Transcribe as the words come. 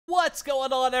What's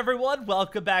going on, everyone?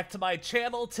 Welcome back to my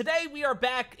channel. Today we are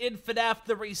back in FNAF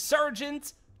The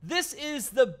Resurgence. This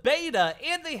is the beta,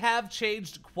 and they have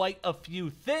changed quite a few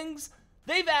things.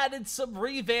 They've added some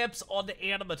revamps on the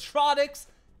animatronics.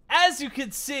 As you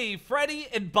can see, Freddy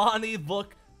and Bonnie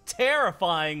look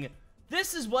terrifying.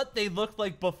 This is what they looked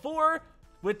like before,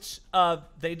 which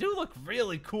they do look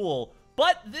really cool.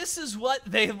 But this is what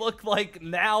they look like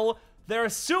now. They're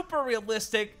super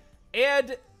realistic,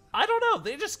 and I don't know,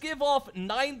 they just give off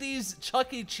 90s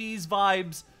Chuck E. Cheese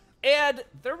vibes, and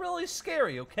they're really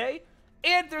scary, okay?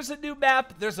 And there's a new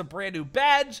map, there's a brand new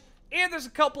badge, and there's a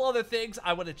couple other things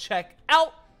I want to check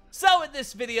out. So in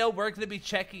this video, we're going to be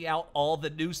checking out all the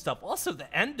new stuff. Also,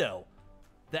 the endo.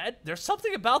 There's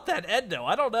something about that endo,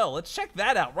 I don't know. Let's check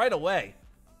that out right away.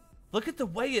 Look at the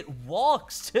way it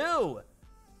walks, too.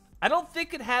 I don't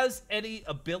think it has any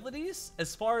abilities,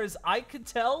 as far as I can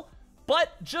tell.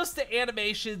 But just the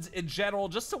animations in general,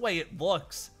 just the way it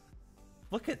looks.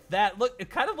 Look at that. Look, it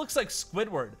kind of looks like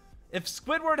Squidward. If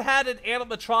Squidward had an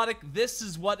animatronic, this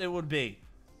is what it would be.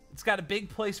 It's got a big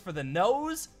place for the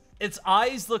nose. Its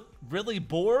eyes look really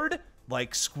bored,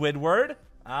 like Squidward.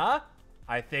 I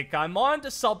think I'm on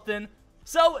to something.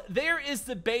 So there is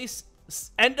the base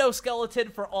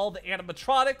endoskeleton for all the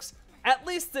animatronics, at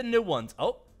least the new ones.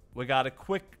 Oh, we got a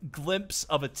quick glimpse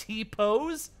of a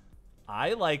T-pose.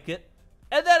 I like it.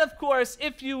 And then, of course,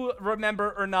 if you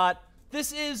remember or not,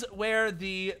 this is where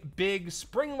the big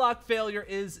spring lock failure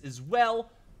is as well.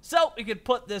 So we could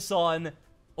put this on.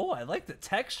 Oh, I like the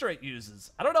texture it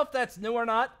uses. I don't know if that's new or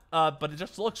not, but it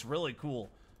just looks really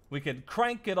cool. We can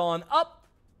crank it on up.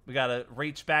 We gotta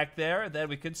reach back there. Then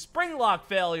we can spring lock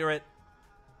failure it.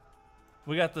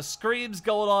 We got the screams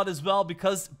going on as well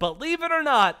because, believe it or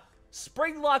not,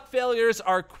 spring lock failures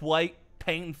are quite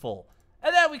painful.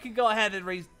 And then we can go ahead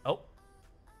and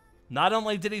not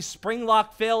only did he spring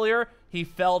lock failure, he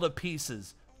fell to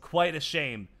pieces. Quite a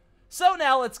shame. So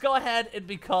now let's go ahead and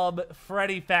become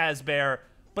Freddy Fazbear.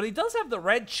 But he does have the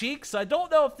red cheeks, so I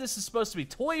don't know if this is supposed to be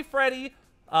Toy Freddy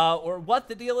or what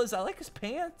the deal is. I like his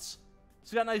pants.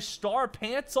 He's got nice star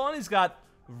pants on. He's got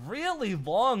really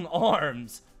long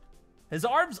arms. His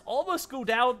arms almost go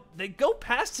down. They go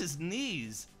past his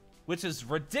knees, which is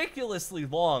ridiculously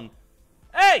long.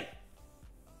 Hey!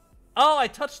 Oh, I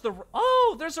touched the...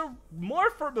 Oh, there's a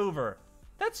morpher mover.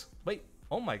 Wait,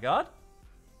 oh my god.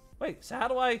 Wait, so how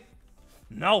do I...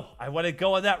 No, I want to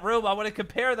go in that room. I want to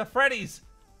compare the Freddys.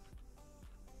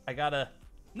 I gotta...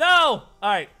 No!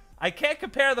 Alright, I can't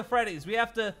compare the Freddys. We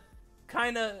have to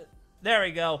kind of... There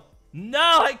we go.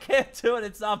 No, I can't do it.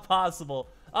 It's not possible.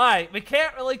 Alright, we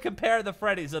can't really compare the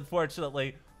Freddys,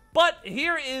 unfortunately. But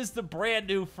here is the brand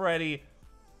new Freddy.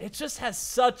 It just has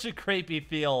such a creepy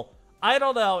feel. I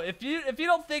don't know. If you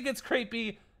don't think it's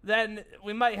creepy, then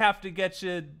we might have to get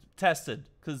you tested,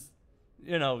 because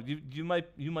you know you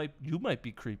might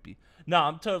be creepy. No,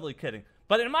 I'm totally kidding.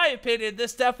 But in my opinion,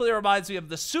 this definitely reminds me of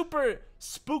the super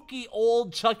spooky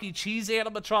old Chuck E. Cheese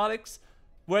animatronics,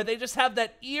 where they just have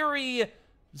that eerie,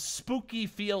 spooky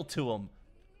feel to them.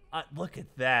 Look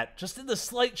at that, just in the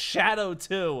slight shadow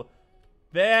too.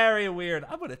 Very weird.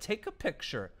 I'm gonna take a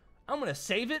picture. I'm gonna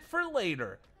save it for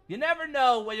later. You never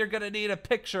know when you're gonna need a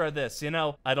picture of this, you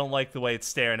know? I don't like the way it's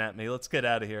staring at me. Let's get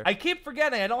out of here. I keep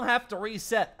forgetting I don't have to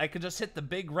reset. I could just hit the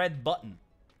big red button.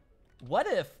 What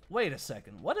if... Wait a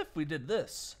second. What if we did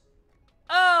this?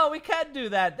 Oh, we can do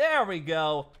that. There we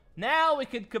go. Now we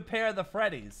can compare the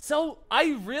Freddys. So,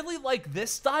 I really like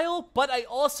this style, but I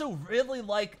also really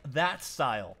like that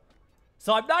style.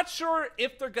 So, I'm not sure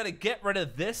if they're gonna get rid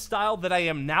of this style that I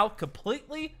am now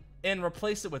completely and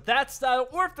replace it with that style,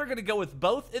 or if they're gonna go with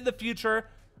both in the future.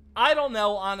 I don't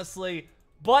know, honestly,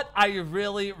 but I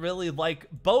really, really like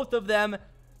both of them.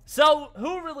 So,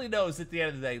 who really knows at the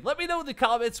end of the day? Let me know in the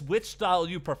comments which style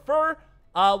you prefer.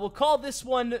 We'll call this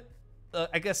one,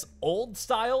 I guess, old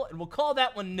style, and we'll call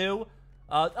that one new.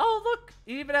 Oh, look,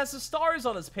 he even has the stars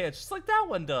on his pants, just like that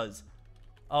one does.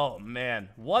 Oh, man,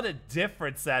 what a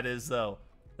difference that is, though.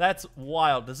 That's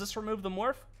wild. Does this remove the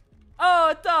morph? Oh,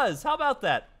 it does. How about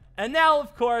that? And now,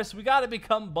 of course, we gotta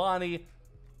become Bonnie.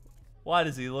 Why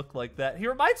does he look like that? He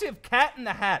reminds me of Cat in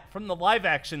the Hat from the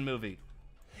live-action movie.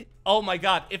 Oh my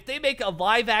god, if they make a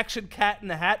live-action Cat in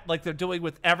the Hat like they're doing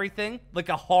with everything, like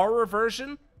a horror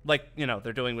version, like, you know,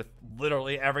 they're doing with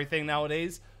literally everything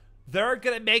nowadays, they're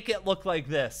gonna make it look like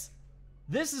this.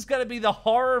 This is gonna be the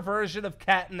horror version of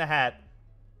Cat in the Hat.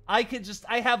 I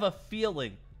have a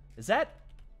feeling. Is that...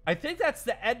 I think that's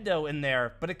the endo in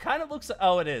there, but it kind of looks like...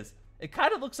 Oh, it is. It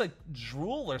kind of looks like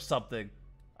drool or something.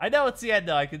 I know it's the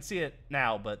endo. I can see it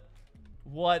now, but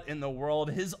what in the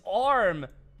world? His arm.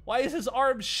 Why is his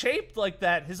arm shaped like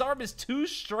that? His arm is too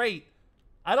straight.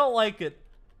 I don't like it.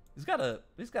 He's got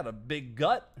a big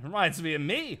gut. Reminds me of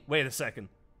me. Wait a second.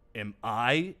 Am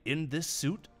I in this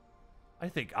suit? I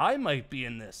think I might be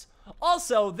in this.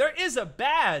 Also, there is a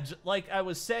badge, like I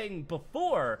was saying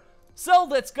before. So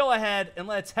let's go ahead and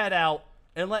let's head out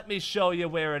and let me show you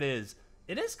where it is.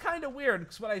 It is kind of weird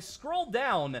because when I scroll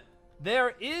down,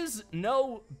 there is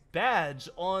no badge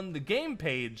on the game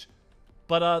page.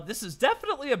 But this is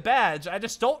definitely a badge. I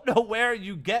just don't know where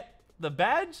you get the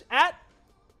badge at,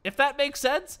 if that makes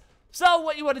sense. So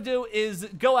what you want to do is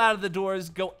go out of the doors,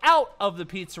 go out of the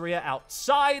pizzeria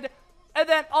outside, and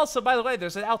then also, by the way,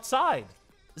 there's an outside.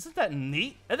 Isn't that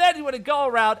neat? And then you want to go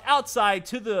around outside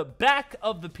to the back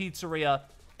of the pizzeria,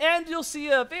 and you'll see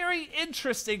a very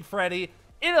interesting Freddy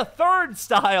in a third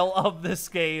style of this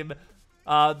game.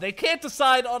 They can't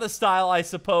decide on a style, I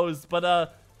suppose,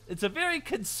 but it's a very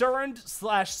concerned /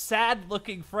 sad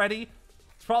looking Freddy.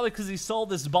 It's probably because he sold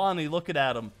his Bonnie looking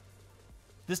at him.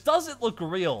 This doesn't look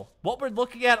real. What we're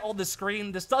looking at on the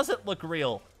screen, this doesn't look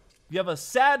real. You have a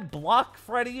sad block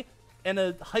Freddy and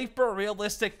a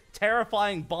hyper-realistic,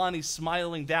 terrifying Bonnie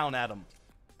smiling down at him.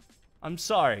 I'm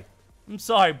sorry. I'm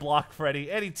sorry, Block Freddy.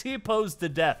 And he T-posed to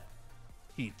death.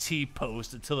 He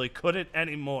T-posed until he couldn't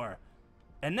anymore.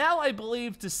 And now I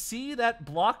believe to see that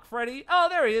Block Freddy... Oh,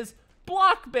 there he is.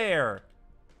 Block Bear.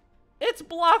 It's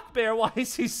Block Bear. Why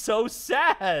is he so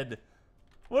sad?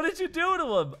 What did you do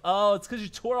to him? Oh, it's because you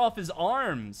tore off his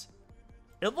arms.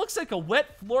 It looks like a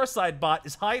wet floorside bot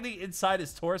is hiding inside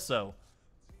his torso.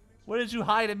 What did you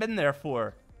hide him in there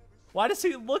for? Why does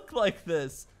he look like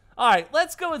this? Alright,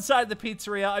 let's go inside the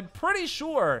pizzeria. I'm pretty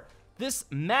sure this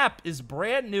map is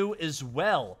brand new as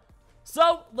well.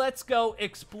 So, let's go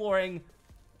exploring.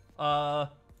 Why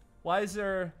is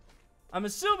there... I'm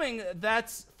assuming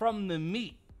that's from the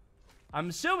meat. I'm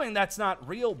assuming that's not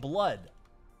real blood.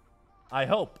 I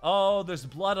hope. Oh, there's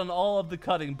blood on all of the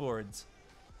cutting boards.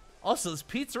 Also, this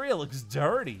pizzeria looks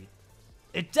dirty.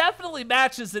 It definitely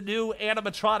matches the new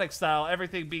animatronic style,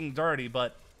 everything being dirty,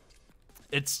 but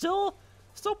it's still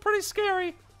pretty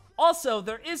scary. Also,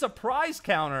 there is a prize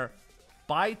counter.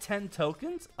 Buy 10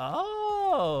 tokens?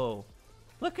 Oh,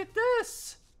 look at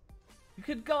this. You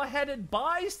could go ahead and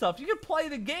buy stuff. You could play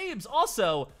the games.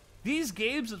 Also, these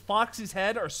games at Foxy's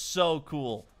Head are so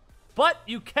cool. But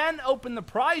you can open the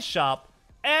prize shop,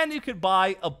 and you could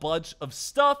buy a bunch of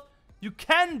stuff. You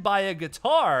can buy a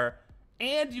guitar,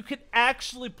 and you can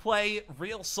actually play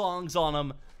real songs on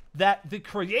them that the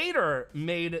creator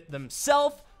made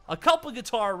themselves. A couple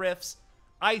guitar riffs.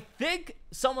 I think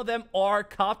some of them are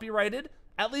copyrighted,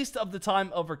 at least of the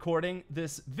time of recording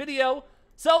this video.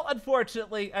 So,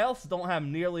 unfortunately, I also don't have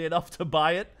nearly enough to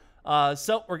buy it.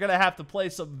 So, we're going to have to play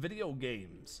some video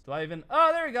games. Do I even...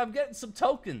 Oh, there we go. I'm getting some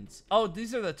tokens. Oh,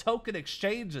 these are the token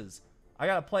exchanges. I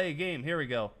gotta play a game. Here we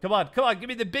go. Come on, come on. Give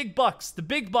me the big bucks. The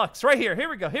big bucks. Right here. Here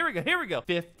we go. Here we go. Here we go.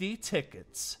 50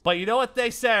 tickets. But you know what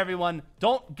they say, everyone?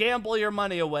 Don't gamble your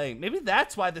money away. Maybe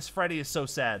that's why this Freddy is so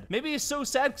sad. Maybe he's so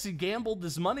sad because he gambled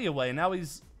his money away. Now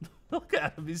he's... Look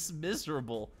at him. He's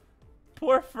miserable.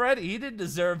 Poor Freddy. He didn't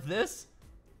deserve this.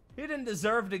 He didn't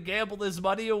deserve to gamble his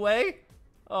money away.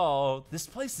 Oh, this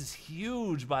place is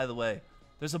huge, by the way.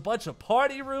 There's a bunch of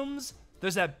party rooms.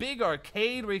 There's that big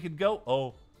arcade where you could go.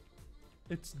 Oh.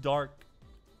 It's dark.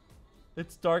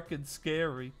 It's dark and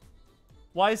scary.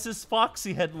 Why is this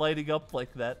Foxy head lighting up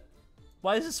like that?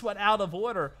 Why is this one out of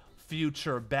order?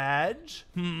 Future badge?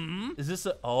 Is this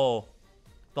a... Oh.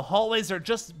 The hallways are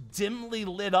just dimly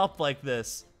lit up like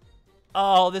this.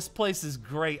 Oh, this place is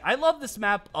great. I love this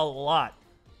map a lot.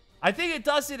 I think it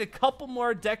does need a couple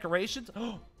more decorations.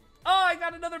 Oh, I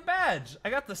got another badge. I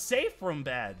got the safe room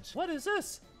badge. What is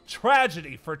this?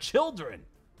 Tragedy for children.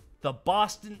 The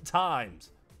Boston Times.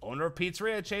 Owner of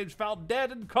pizzeria chain found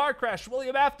dead in car crash.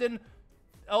 William Afton,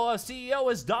 CEO,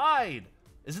 has died.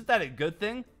 Isn't that a good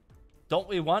thing? Don't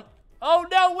we want... Oh,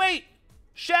 no, wait.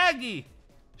 Shaggy.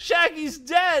 Shaggy's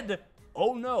dead.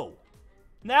 Oh, no.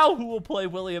 Now who will play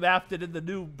William Afton in the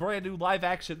brand new live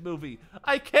action movie?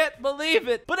 I can't believe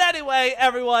it. But anyway,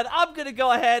 everyone, I'm going to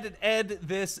go ahead and end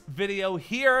this video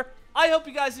here. I hope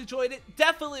you guys enjoyed it.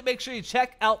 Definitely make sure you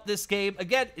check out this game.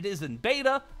 Again, it is in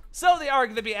beta, so they are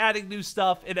going to be adding new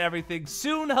stuff and everything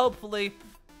soon, hopefully.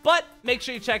 But make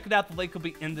sure you check it out. The link will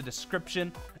be in the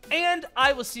description. And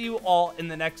I will see you all in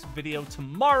the next video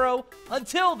tomorrow.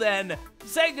 Until then,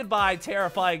 say goodbye,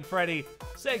 terrifying Freddy.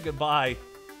 Say goodbye.